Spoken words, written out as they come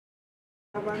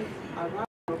servants have had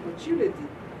an opportunity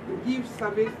to give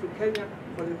service to Kenya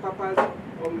for the purpose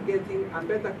of getting a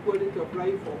better quality of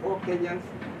life for all Kenyans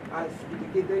as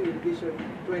indicated in Vision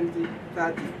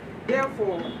 2030.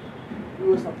 Therefore, we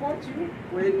will support you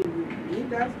when you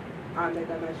need us, and I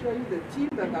can assure you the team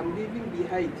that I'm leaving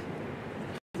behind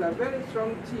is a very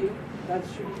strong team that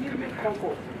should give you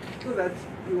comfort so that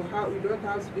you don't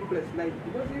have sleepless nights.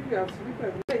 Because if you have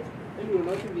sleepless nights, then you will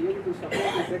not be able to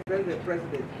support the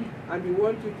president, and we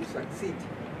want you to succeed.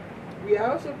 We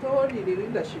are also told in the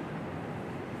leadership,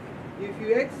 if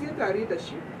you exit a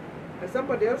leadership and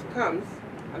somebody else comes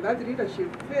and that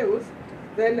leadership fails,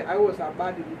 then I was a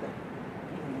bad leader.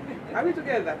 Are we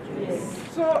together? Yes.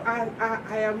 So I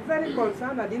am very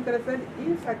concerned and interested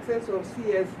in success of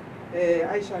CS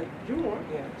Aisha Jumwa,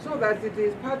 so that it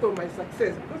is part of my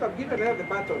success, because I've given her the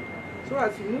baton. So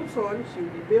as she moves on, she will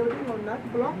be building on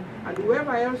that block, and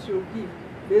whoever else you give,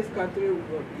 this country will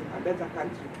be a better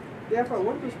country. Therefore, I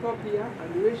want to stop here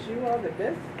and wish you all the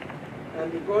best,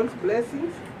 and God's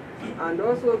blessings, and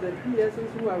also the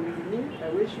PSs who are with me. I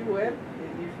wish you well.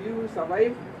 If you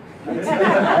survive, we leave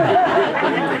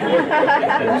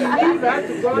that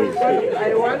to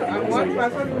God. I'm one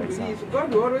person who believes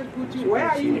God will always put you where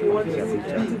He wants you to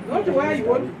be, not where you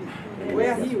want to be,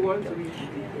 where He wants you to be.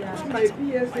 So my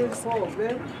PSs, 4 of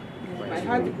them, my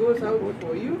heart goes out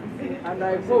for you, and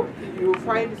I hope you will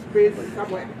find space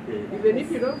somewhere. Even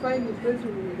if you don't find the space,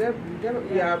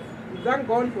 we have thank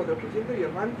God for the opportunity you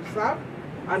have had to serve,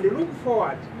 and look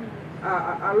forward.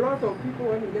 A lot of people,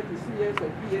 when you get to CS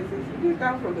or PSS, you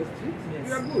come from the streets,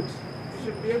 you are good. You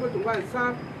should be able to go and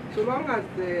serve. So long as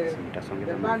the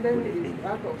burden is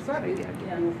out of service,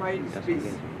 you will find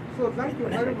space. So thank you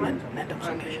very much, and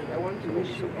I want to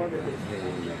wish you all the best.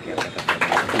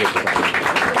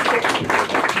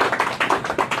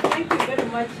 Thank you very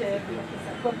much,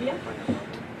 Professor Kobia.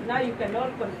 Now you can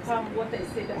all confirm what I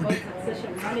said about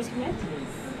succession management.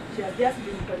 She has just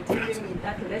been continuing with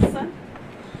that lesson,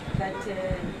 that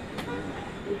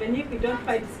even if we don't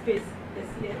find space,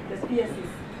 the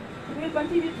PSs, we will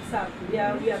continue to serve. We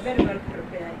are very well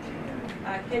prepared.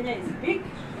 Kenya is big,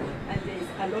 and there is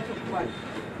a lot of work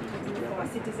for our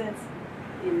citizens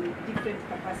in different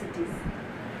capacities.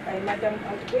 Madam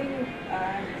Outgoing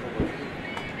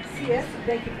CS,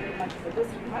 thank you very much for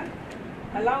those remarks.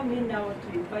 Allow me now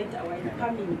to invite our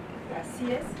incoming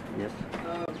CS. Yes.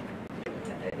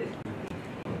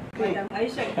 Madam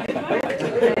Aisha Jumwa.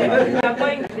 You are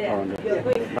going there. You are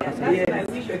going there. That's my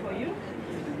wish for you.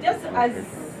 Just as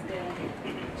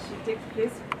she takes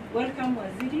place, welcome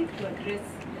Waziri to address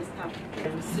the staff.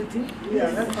 I'm sitting. Yeah,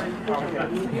 that's fine.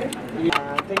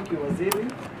 Thank you, Waziri.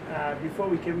 Before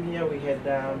we came here, we had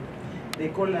they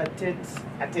call a tete.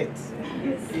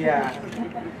 Yes. Yeah.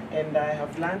 And I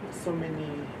have learned so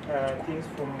many things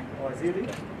from Waziri,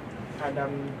 and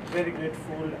I'm very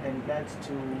grateful and glad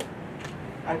to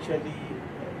actually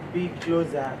be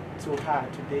closer to her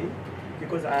today,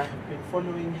 because I have been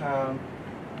following her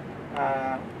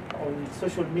on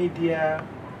social media,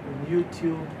 on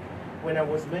YouTube. When I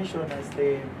was mentioned as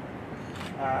the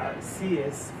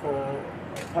CS for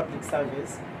public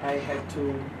service, I had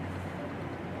to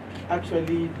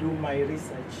actually do my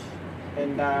research,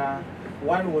 and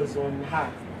one was on her.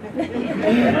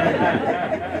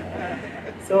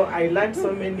 So I learned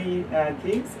so many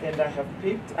things, and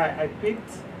I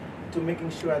picked to making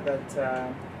sure that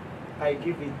I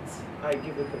give it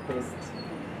the best.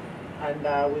 And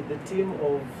with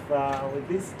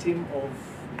this team of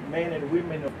men and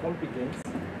women of competence,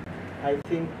 I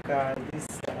think this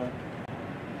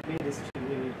ministry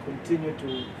will continue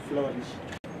to flourish.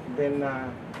 Then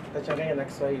tachanganya na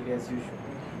Kiswahili as usual.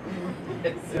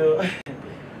 So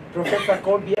Professor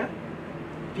Kobia,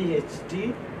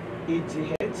 PhD,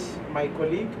 EGH, my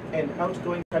colleague and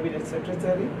outgoing cabinet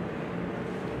secretary.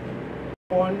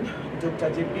 On Dr.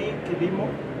 JB Kilimo,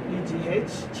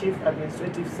 EGH, Chief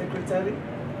Administrative Secretary.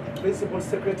 Principal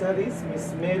Secretaries,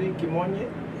 Ms. Mary Kimonye,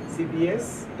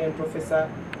 CBS, and Professor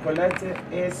Kolate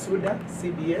A. Suda,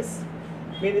 CBS.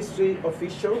 Ministry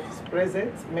officials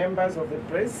present, members of the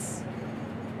press,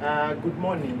 good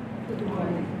morning. Good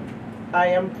morning. I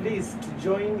am pleased to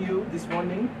join you this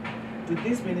morning to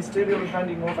this ministerial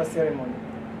handing over ceremony.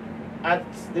 At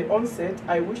the onset,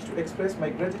 I wish to express my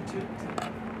gratitude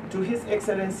to His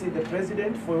Excellency the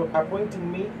President for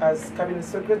appointing me as Cabinet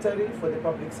Secretary for the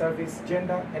Public Service,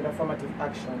 Gender and Affirmative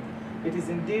Action. It is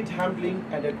indeed humbling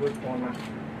and a great honor.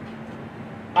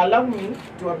 Allow me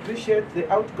to appreciate the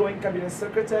outgoing Cabinet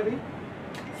Secretary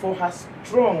for her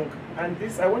strong, and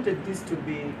this, I wanted this to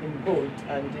be in bold,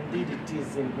 and indeed it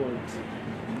is in bold.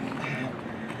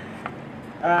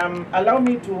 Allow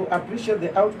me to appreciate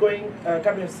the outgoing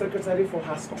Cabinet Secretary for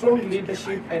her strong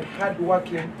leadership and hard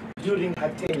working during her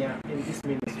tenure in this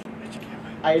ministry.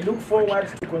 I look forward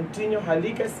to continue her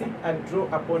legacy and draw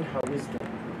upon her wisdom.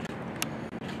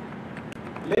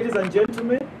 Ladies and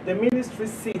gentlemen, the ministry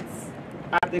sits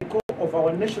at the core of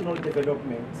our national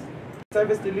development,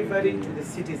 service delivery to the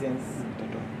citizens.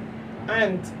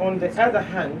 And on the other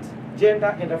hand,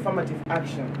 gender and affirmative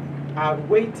action are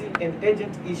weighty and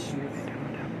urgent issues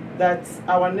that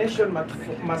our nation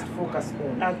must focus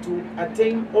on. And to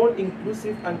attain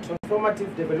all-inclusive and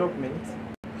transformative development,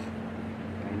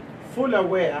 full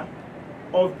aware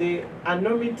of the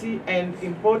enormity and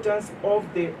importance of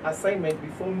the assignment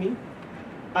before me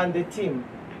and the team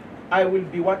I will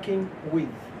be working with,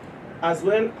 as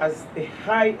well as the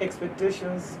high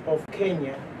expectations of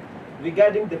Kenya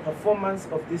regarding the performance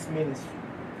of this ministry.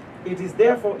 It is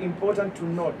therefore important to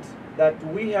note that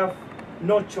we have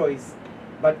no choice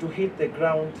but to hit the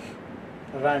ground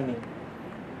running.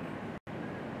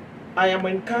 I am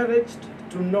encouraged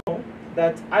to know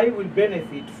that I will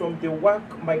benefit from the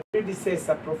work my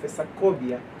predecessor, Professor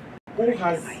Kobia, who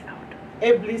has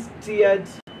ably steered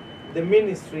the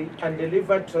ministry and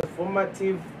delivered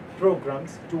transformative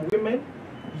programs to women,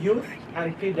 youth,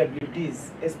 and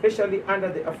PWDs, especially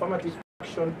under the affirmative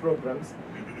action programs,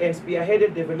 and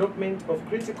spearheaded development of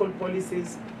critical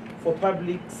policies for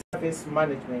public service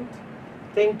management.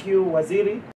 Thank you,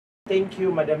 Waziri. Thank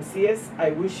you, Madam CS.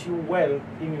 I wish you well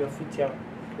in your future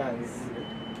plans.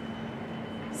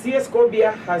 CS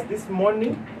Kobia has this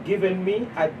morning given me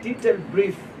a detailed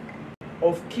brief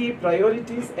of key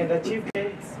priorities and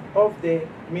achievements of the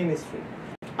ministry.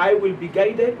 I will be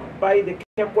guided by the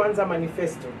Kenya Kwanza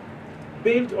Manifesto,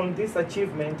 built on this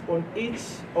achievement on each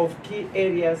of key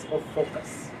areas of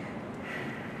focus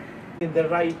in the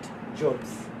right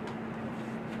jobs.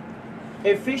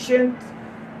 Efficient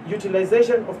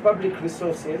utilization of public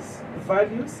resources,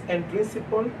 values and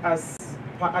principles as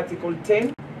per Article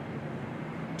 10,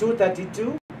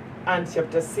 232 and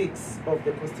Chapter 6 of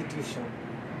the Constitution.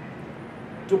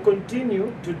 To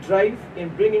continue to drive in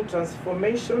bringing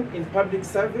transformation in public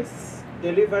service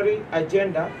delivery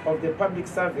agenda of the public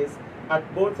service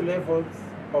at both levels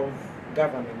of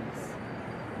government.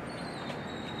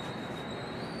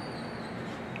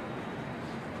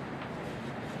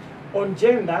 On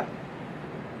gender,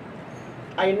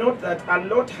 I note that a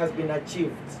lot has been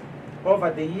achieved over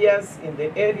the years in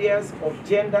the areas of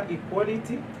gender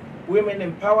equality, women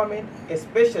empowerment,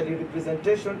 especially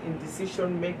representation in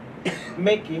decision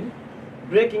making,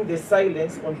 breaking the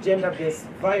silence on gender-based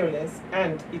violence,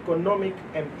 and economic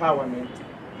empowerment.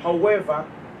 However,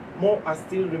 more are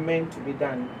still remain to be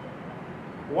done.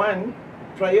 One,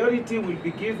 priority will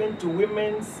be given to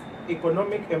women's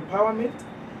economic empowerment,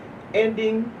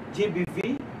 ending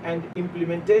GBV and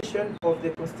implementation of the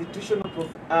constitutional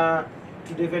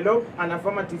to develop an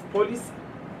affirmative policy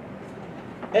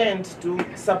and to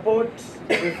support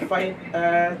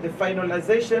the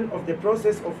finalization of the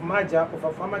process of merger of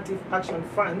affirmative action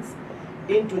funds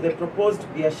into the proposed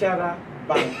Biashara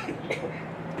Bank.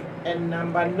 And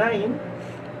number 9,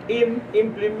 in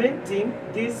implementing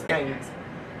these kinds,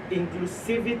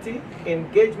 inclusivity,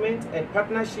 engagement, and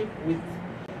partnership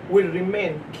will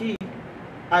remain key.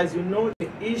 As you know, the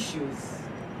issues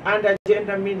under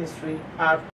gender ministry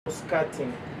are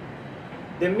cross-cutting.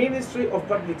 The Ministry of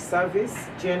Public Service,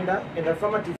 Gender and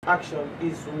Affirmative Action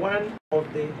is one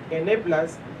of the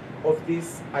enablers of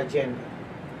this agenda.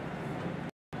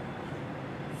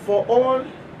 For all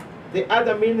the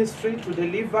other ministry to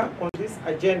deliver on this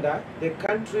agenda, the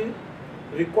country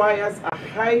requires a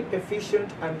high,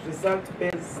 efficient and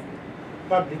result-based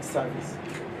public service.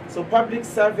 So public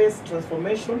service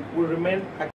transformation will remain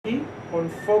a key on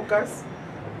focus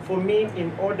for me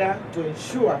in order to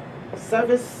ensure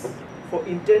service for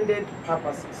intended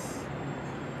purposes.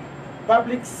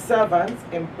 Public servants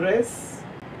embrace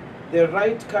the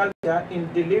right culture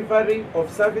in delivery of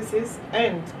services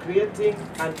and creating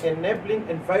an enabling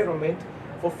environment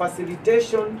for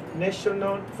facilitating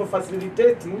national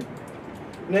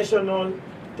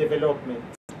development.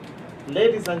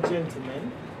 Ladies and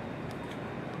gentlemen,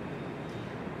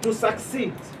 to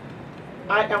succeed,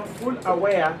 I am full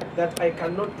aware that I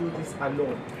cannot do this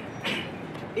alone.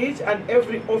 Each and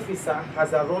every officer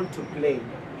has a role to play.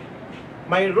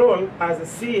 My role as a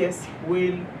CS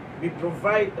will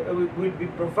provide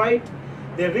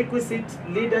the requisite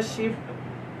leadership,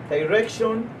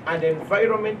 direction, and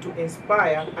environment to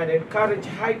inspire and encourage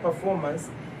high performance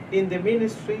in the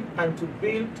ministry and to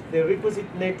build the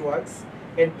requisite networks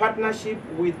and partnership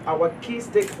with our key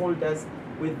stakeholders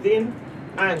within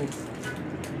and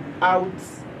out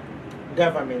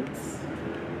governments.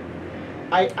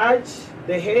 I urge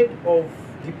the heads of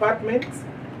departments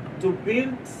to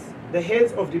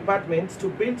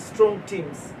build strong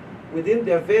teams within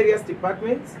their various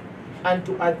departments and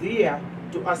to adhere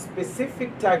to a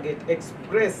specific target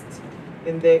expressed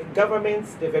in the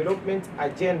government's development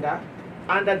agenda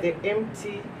under the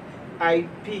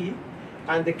MTIP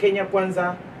and the Kenya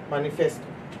Kwanza Manifesto.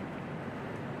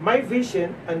 My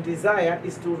vision and desire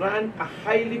is to run a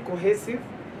highly cohesive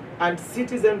and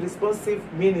citizen-responsive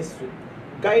ministry,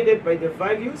 guided by the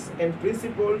values and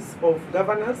principles of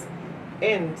governance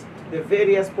and the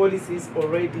various policies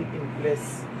already in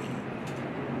place.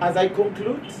 As I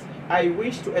conclude, I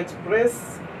wish to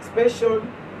express special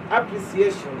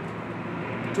appreciation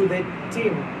to the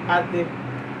team at the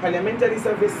Parliamentary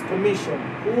Service Commission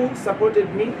who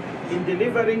supported me in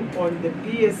delivering on the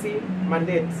PSC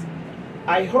mandate.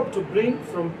 I hope to bring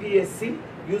from PSC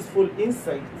useful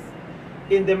insights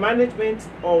in the management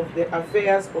of the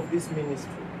affairs of this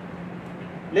ministry.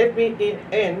 Let me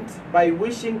end by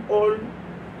wishing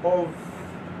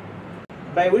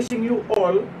you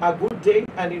all a good day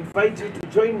and invite you to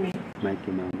join me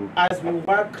as we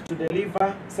work to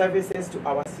deliver services to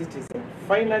our citizens.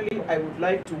 Finally, I would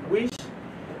like to wish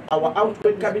our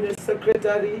Outgoing Cabinet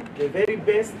Secretary the very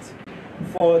best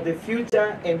for the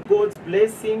future and God's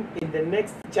blessing in the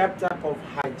next chapter of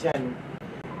her journey.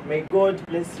 May God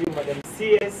bless you, Madam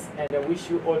CS, and I wish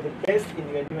you all the best in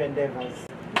your new endeavors.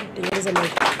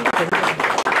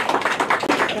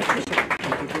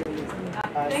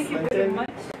 Thank you very much.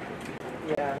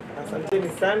 Yeah, asanteni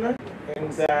sana.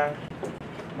 And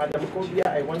Madam Kobia,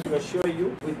 I want to assure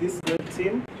you, with this great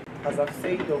team, as I've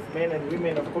said, of men and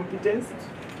women of competence,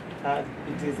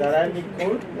 it is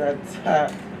ironical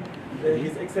that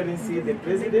His Excellency the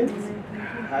President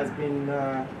has been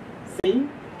saying,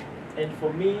 and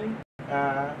for me,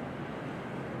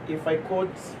 if I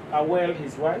quote well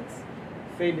his words,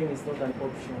 failing is not an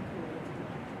option.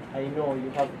 I know you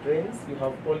have brains, you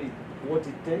have all what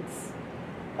it takes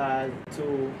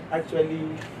to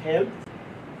actually help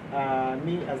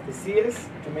me as the CS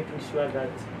to making sure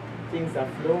that things are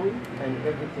flowing and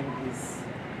everything is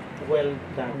well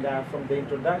done. And from the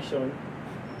introduction,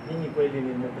 Nini kweli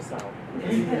ni Mungu sawa.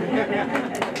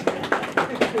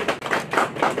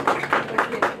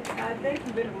 Thank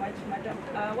you very much, Madam.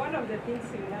 One of the things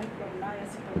you learned from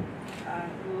Naya's talk,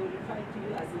 we will refer to you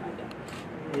as Madam.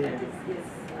 Yeah. That is, yes.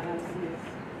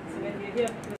 So when you hear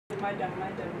Madam,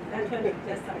 that one is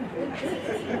just a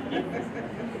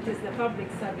It is the public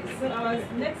service. So our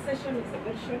next session is a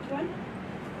very short one.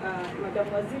 Madam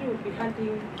Waziri will be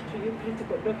handing to you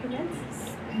critical documents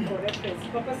for reference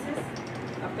purposes,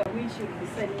 after which you will be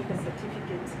signing the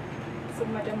certificate. So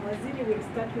Madam Waziri will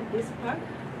start with this pack.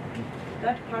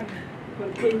 That pack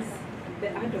contains the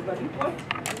handover report,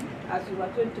 as we were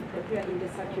told to prepare in the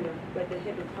circular by the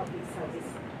head of public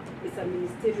service. It's a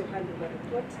ministerial handover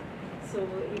report. So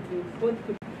if you both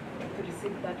could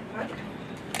receive that pack.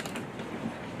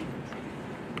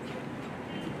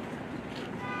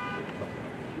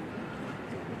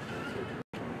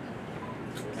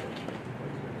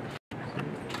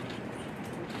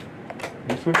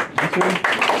 This one?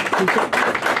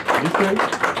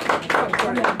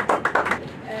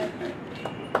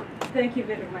 Thank you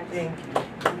very much. Thank you.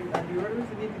 And you always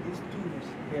need these tools.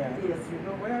 Yeah. Yes, you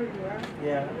know where you are.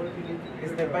 Yeah.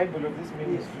 It's the Bible of this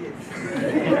ministry. Yes.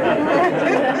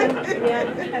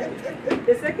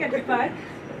 The second part,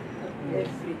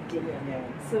 everything. Yeah.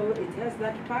 So it has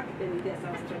that part, and there's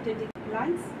our strategic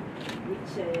plans,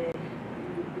 which we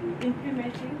will be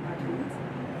implementing at once.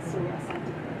 So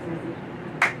asante.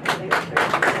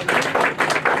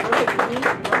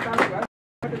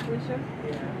 The question,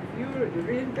 you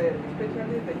read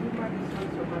especially the human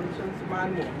resource operations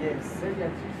manual. Yes. Then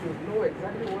you should know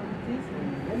exactly what it is.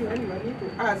 Then when you need to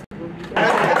ask, to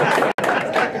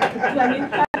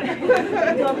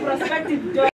a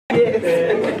prospective job.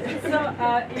 Yes. So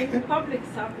in public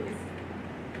service,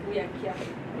 we are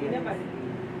careful. We never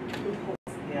really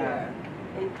impose. Yeah.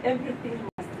 And everything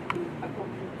must be a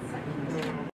complete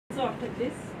cycle. So after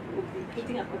this, we'll be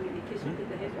putting a communication to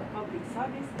the head of public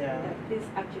service that this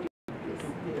actually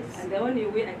took place. Yes. And the only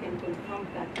way I can confirm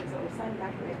that is I will sign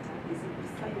that letter is if you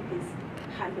sign this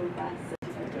handover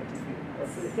certificate.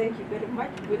 So thank you very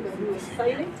much. We will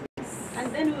sign it,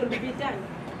 and then we will be done.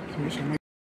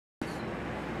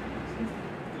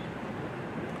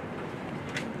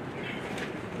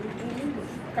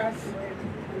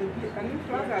 Can you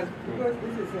flag us? Because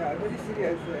this is a very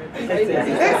serious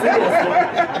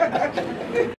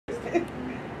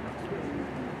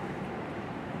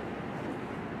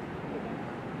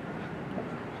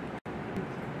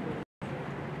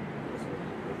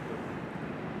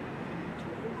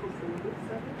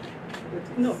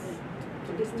No,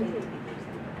 to this 20.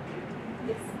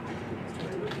 Yes.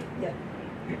 Yeah.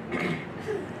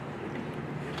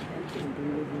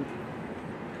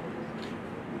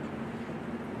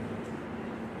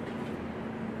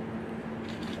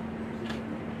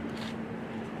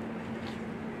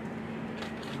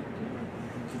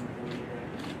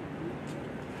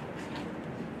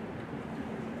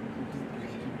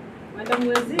 Madam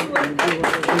Waziri, now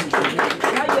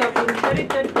you have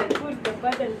inherited the good, the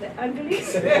bad, and the ugly.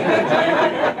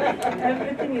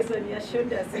 Everything is on your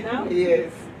shoulders now.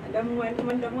 Yes. Madam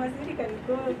Waziri can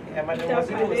go. Yeah, Madam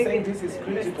Waziri was saying this is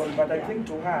critical, but I think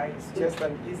to her it's just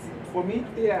an easy. For me,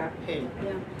 Yeah. hey.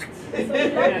 Yeah. So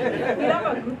we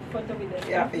have a group photo with the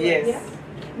staff. Yes. Here.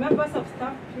 Members of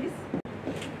staff, please.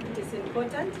 It is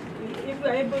important. If we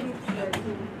are able to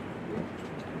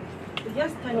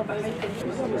just stand behind the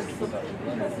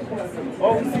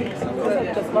Oh,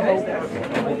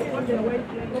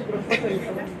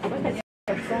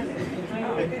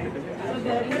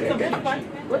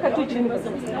 what are two members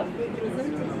of staff?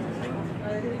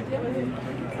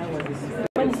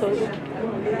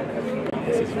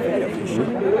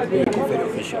 Very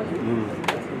official.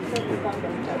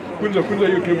 Kunja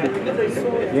hiyo kipo.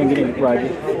 Hiyo ingine ilikuwaje?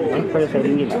 Kwa side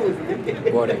nyingine.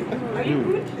 Bora. Are you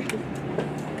good?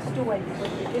 It's too wide.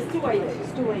 It's too wide.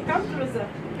 It's too wide. Come closer.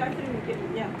 Catherine, you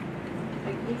can, yeah.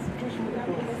 Like this. Push me down.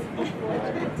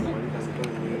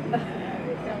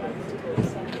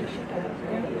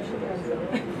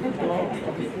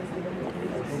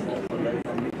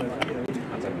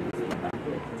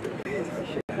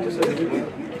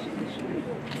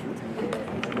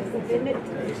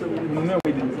 No,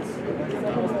 we didn't.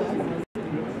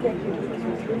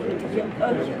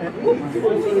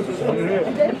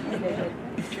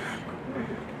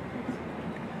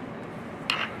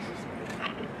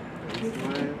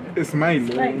 Smile.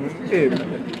 Hey.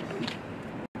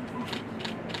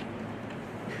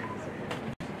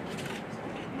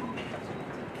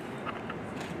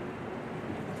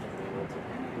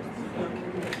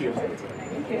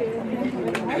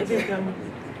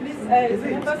 Please,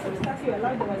 members of staff, you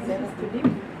allow the Waziris to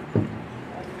leave.